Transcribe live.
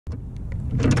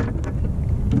It's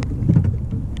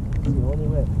the only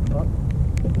way. Oh,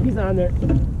 he's on there.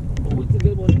 Oh, it's a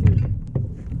good one too.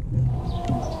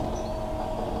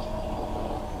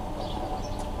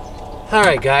 All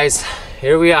right, guys,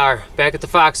 here we are back at the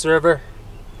Fox River.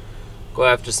 Go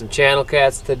after some channel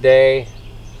cats today.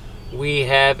 We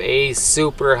have a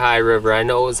super high river. I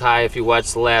know it was high. If you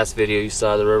watched the last video, you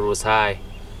saw the river was high.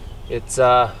 It's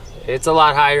a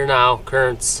lot higher now.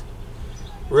 Current's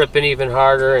ripping even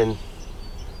harder, and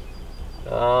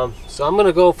so I'm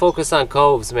gonna go focus on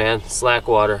coves, man. Slack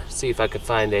water. See if I could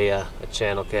find a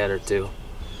channel cat or two.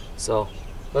 So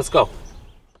let's go.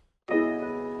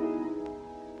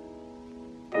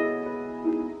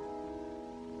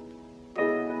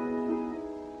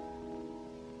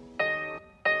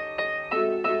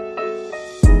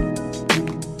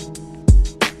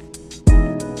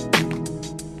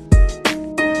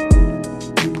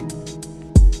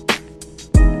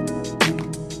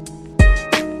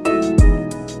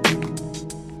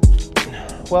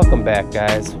 Welcome back,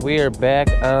 guys. We are back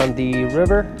on the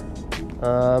river.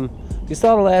 You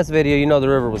saw the last video, you know the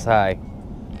river was high.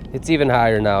 It's even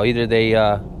higher now. Either they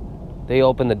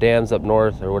open the dams up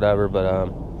north or whatever, but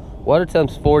water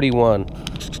temp's 41.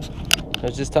 I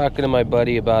was just talking to my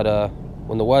buddy about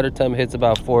when the water temp hits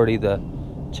about 40, the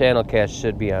channel cats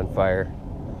should be on fire.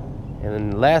 And in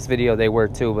the last video they were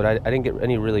too, but I didn't get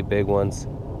any really big ones.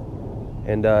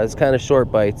 And it's kind of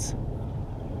short bites.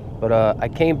 But I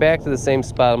came back to the same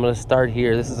spot. I'm gonna start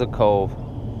here. This is a cove.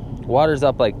 Water's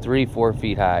up like 3-4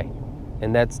 feet high,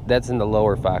 and that's in the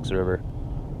lower Fox River.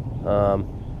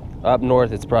 Up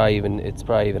north, it's probably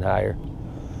even higher.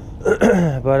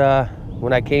 But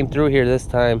when I came through here this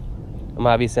time, I'm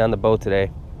obviously on the boat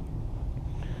today.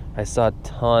 I saw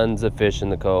tons of fish in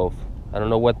the cove. I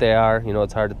don't know what they are. You know,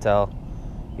 it's hard to tell.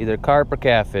 Either carp or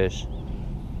catfish.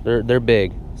 They're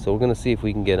big, so we're gonna see if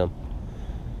we can get them.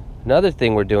 Another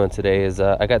thing we're doing today is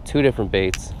I got two different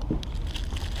baits.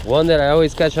 One that I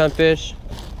always catch on fish,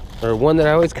 or one that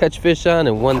I always catch fish on,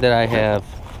 and one that I have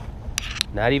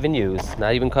not even used,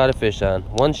 not even caught a fish on.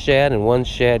 One shad and one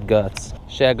shad guts.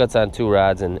 Shad guts on 2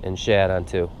 rods and shad on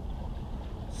 2.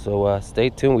 So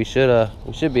stay tuned. We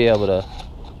should be able to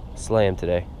slay him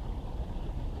today.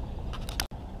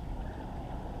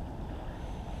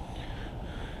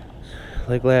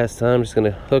 Like last time, I'm just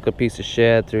gonna hook a piece of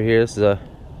shad through here. This is a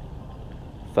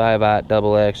 5/0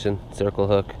 double action circle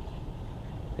hook.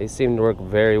 They seem to work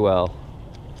very well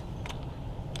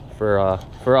for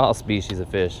all species of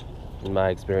fish, in my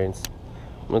experience.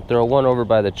 I'm gonna throw one over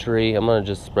by the tree. I'm gonna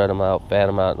just spread them out, fat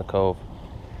them out in the cove.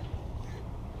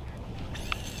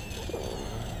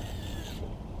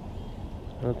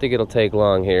 I don't think it'll take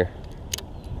long here.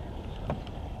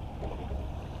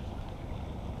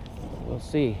 We'll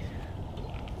see.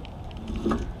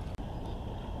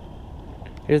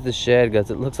 Here's the shad guts.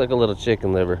 It looks like a little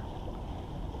chicken liver.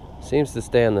 Seems to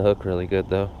stay on the hook really good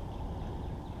though.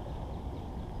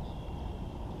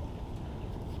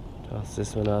 Toss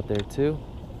this one out there too.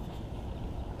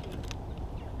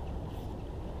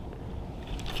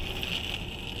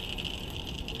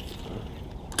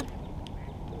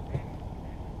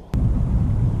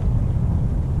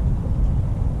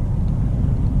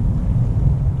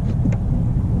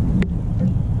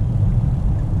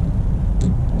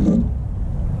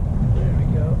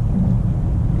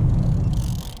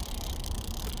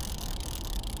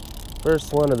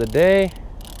 First one of the day.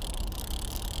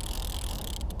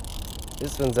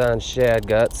 This one's on shad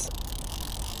guts.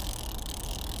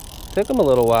 Took them a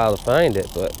little while to find it,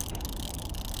 but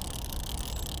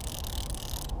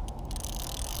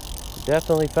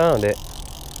definitely found it.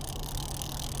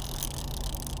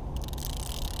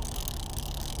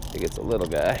 I think it's a little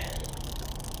guy.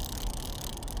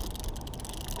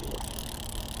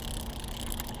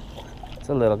 It's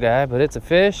a little guy, but it's a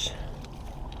fish.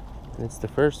 It's the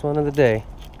first one of the day.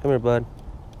 Come here, bud.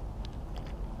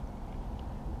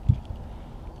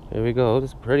 There we go.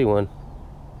 This is a pretty one.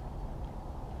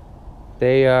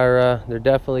 They're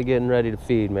definitely getting ready to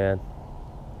feed, man.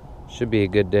 Should be a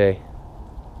good day.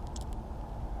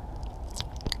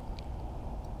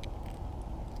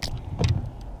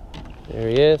 There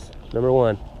he is, number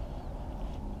 1.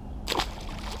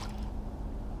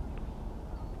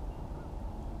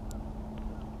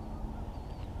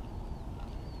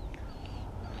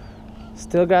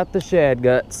 Still got the shad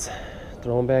guts.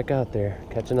 Throw them back out there.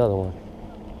 Catch another one.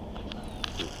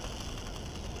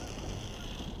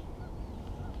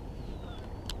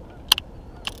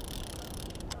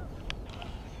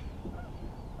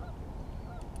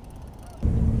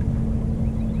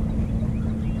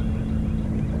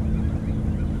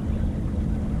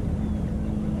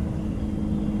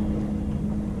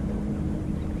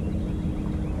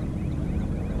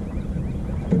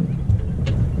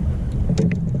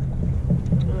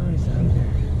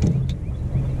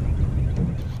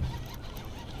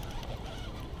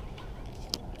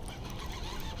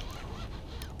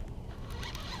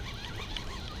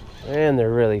 And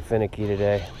they're really finicky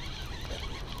today.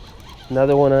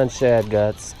 Another one on shad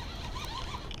guts.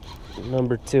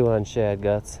 Number 2 on shad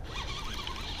guts.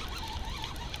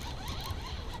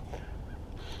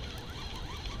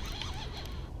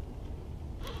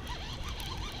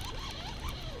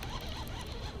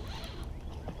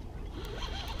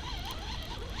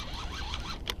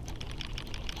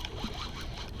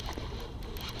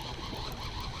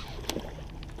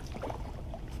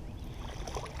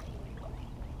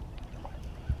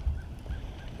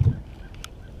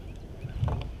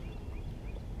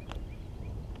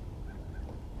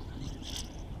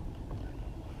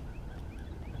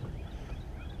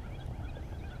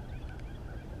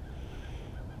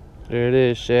 There it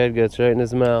is, shad guts right in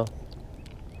his mouth.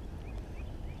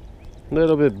 A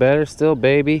little bit better, still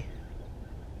baby.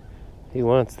 He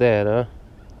wants that, huh?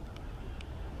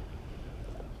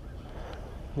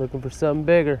 Looking for something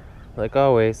bigger, like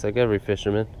always, like every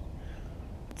fisherman.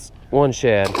 It's one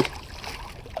shad.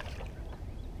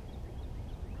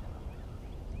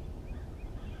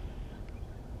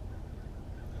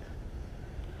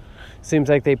 Seems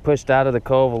like they pushed out of the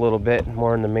cove a little bit,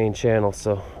 more in the main channel,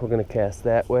 so we're gonna cast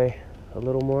that way a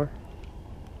little more.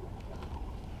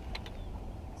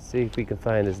 See if we can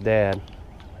find his dad.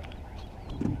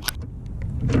 It's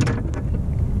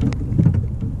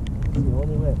the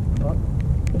only way. Oh,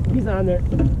 he's on there.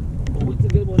 Oh, it's a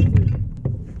good one too.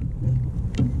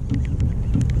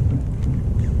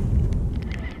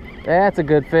 That's a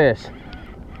good fish.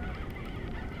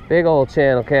 Big old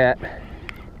channel cat.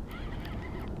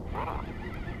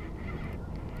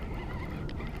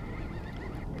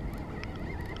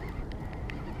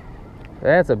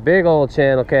 That's a big old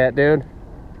channel cat, dude.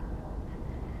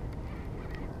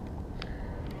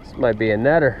 This might be a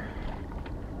netter.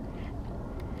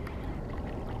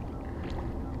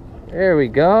 There we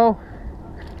go.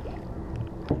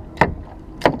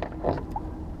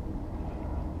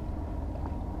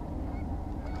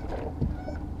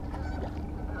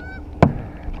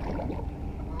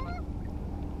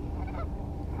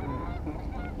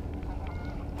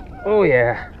 Oh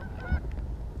yeah.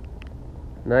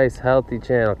 Nice healthy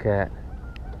channel cat.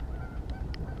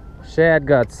 Shad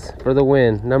guts for the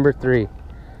win, number 3.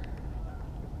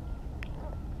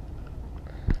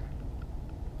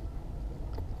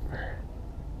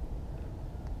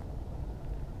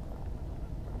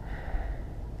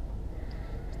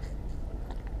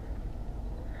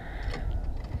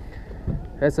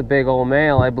 That's a big old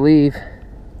male, I believe.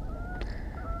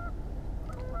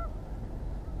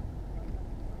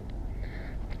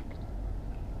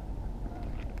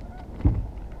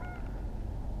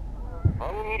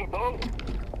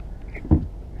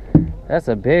 That's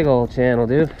a big old channel,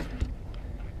 dude.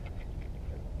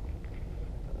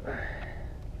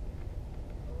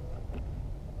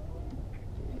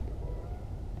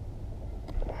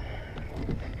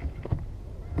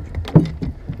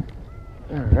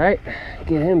 All right,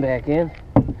 get him back in.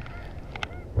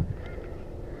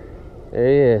 There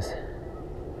he is.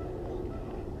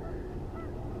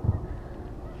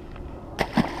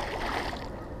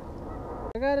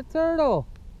 I got a turtle.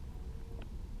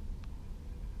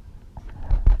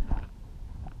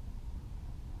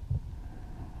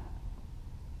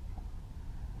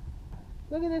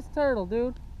 Look at this turtle,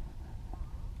 dude.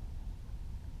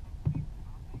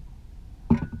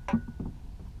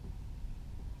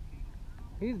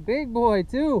 He's big boy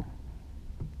too.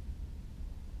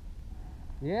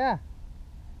 Yeah.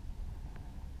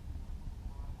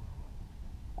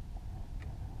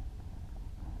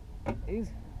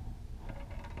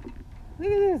 Look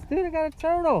at this, dude. I got a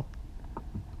turtle.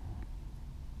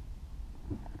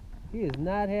 He is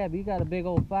not happy. He got a big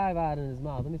old 5 out in his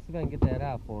mouth. Let me see if I can get that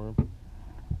out for him.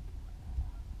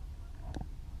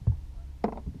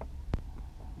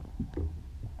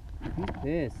 He's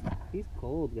pissed. He's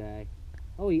cold, guy.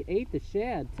 Oh, he ate the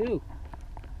shad too.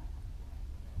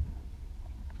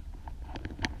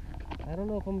 I don't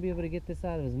know if I'm gonna be able to get this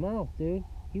out of his mouth, dude.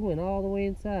 He went all the way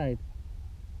inside.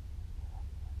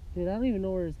 Dude, I don't even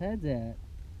know where his head's at.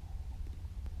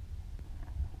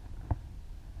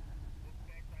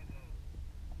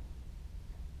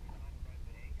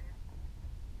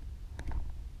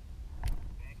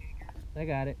 I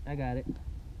got it. I got it.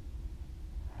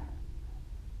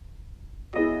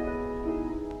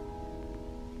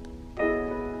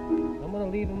 I'm gonna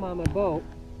leave him on my boat.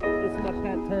 This is my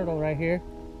pet turtle right here.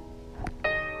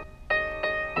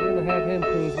 We're gonna have him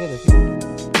cruise with us.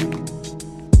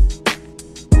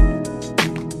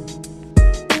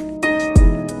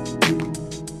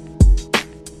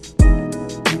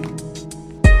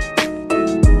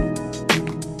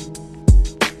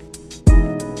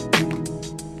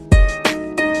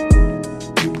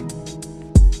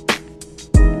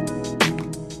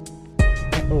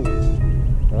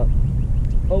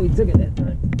 took it that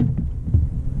time.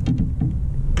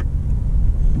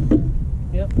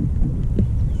 Yep.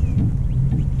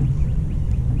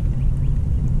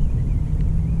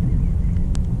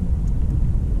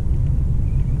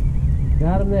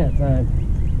 Got him that time.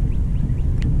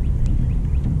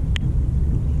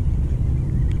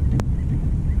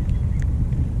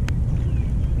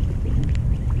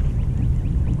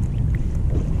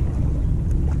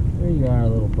 There you are,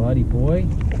 little buddy boy.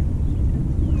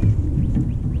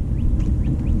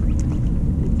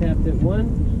 You tapped it one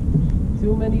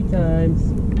too many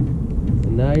times,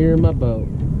 and now you're in my boat.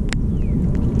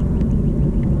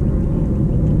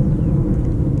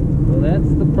 Well,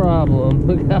 that's the problem.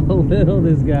 Look how little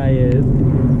this guy is.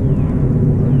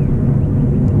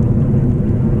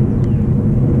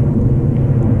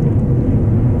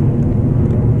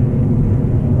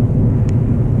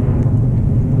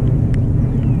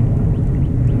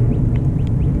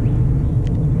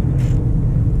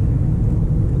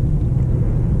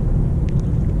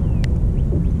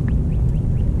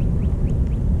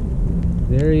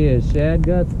 There he is, Shad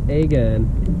Guts again.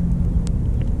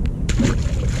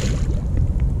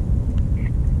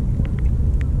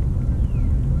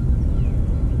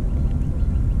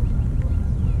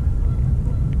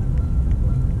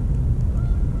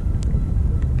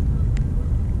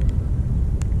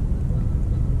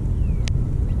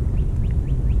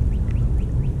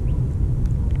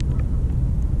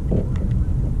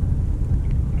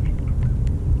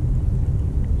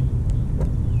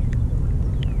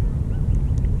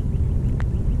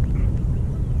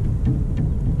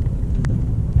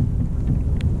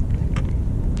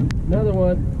 Another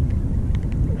one.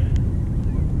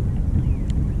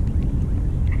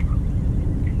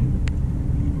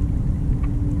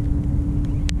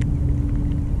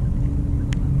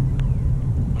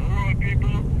 Alright, people.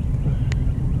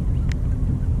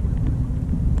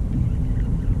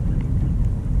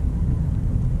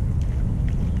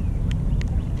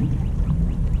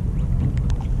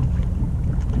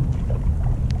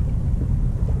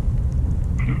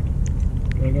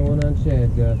 Another one on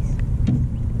Shad Guts.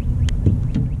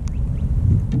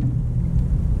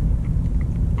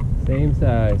 Same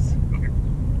size.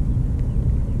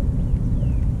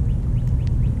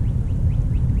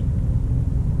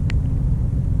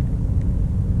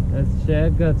 That's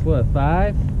Shad Guts, what,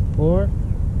 5? 4?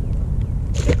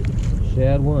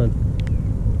 Shad 1.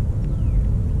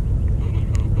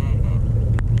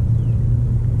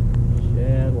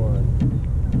 Shad 1.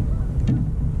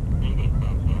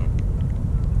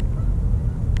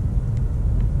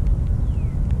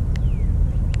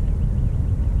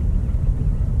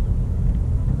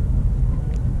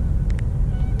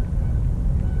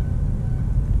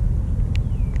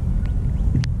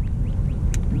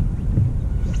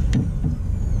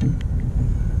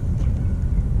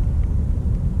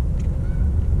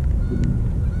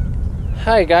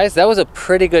 Hi guys, that was a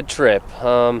pretty good trip.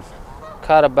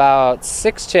 Caught about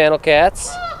 6 channel cats,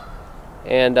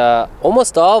 and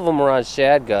almost all of them were on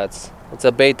Shad Guts. It's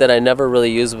a bait that I never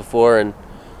really used before, and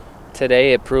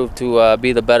today it proved to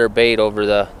be the better bait over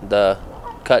the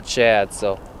cut shad.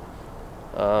 So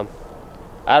I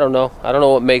don't know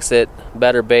what makes it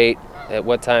better bait at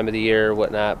what time of the year or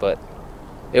whatnot, but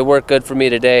it worked good for me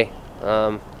today.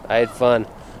 I had fun.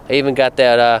 I even got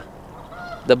that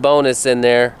the bonus in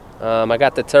there. I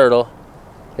got the turtle.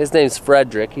 His name's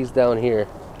Frederick. He's down here.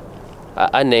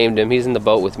 I named him. He's in the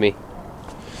boat with me.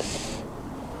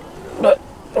 But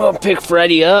I'll pick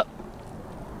Freddy up.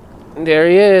 There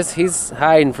he is. He's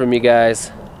hiding from you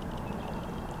guys.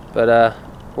 But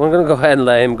we're gonna go ahead and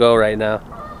let him go right now.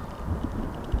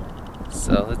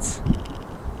 So let's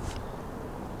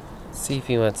see if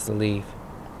he wants to leave.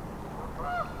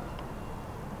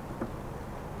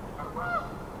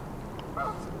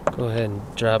 Go ahead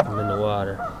and drop him in the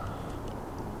water.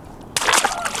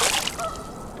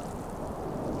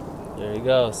 There he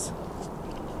goes.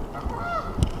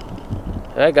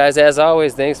 Alright guys, as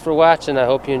always, thanks for watching. I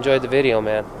hope you enjoyed the video,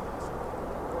 man.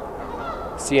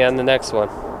 See you on the next one.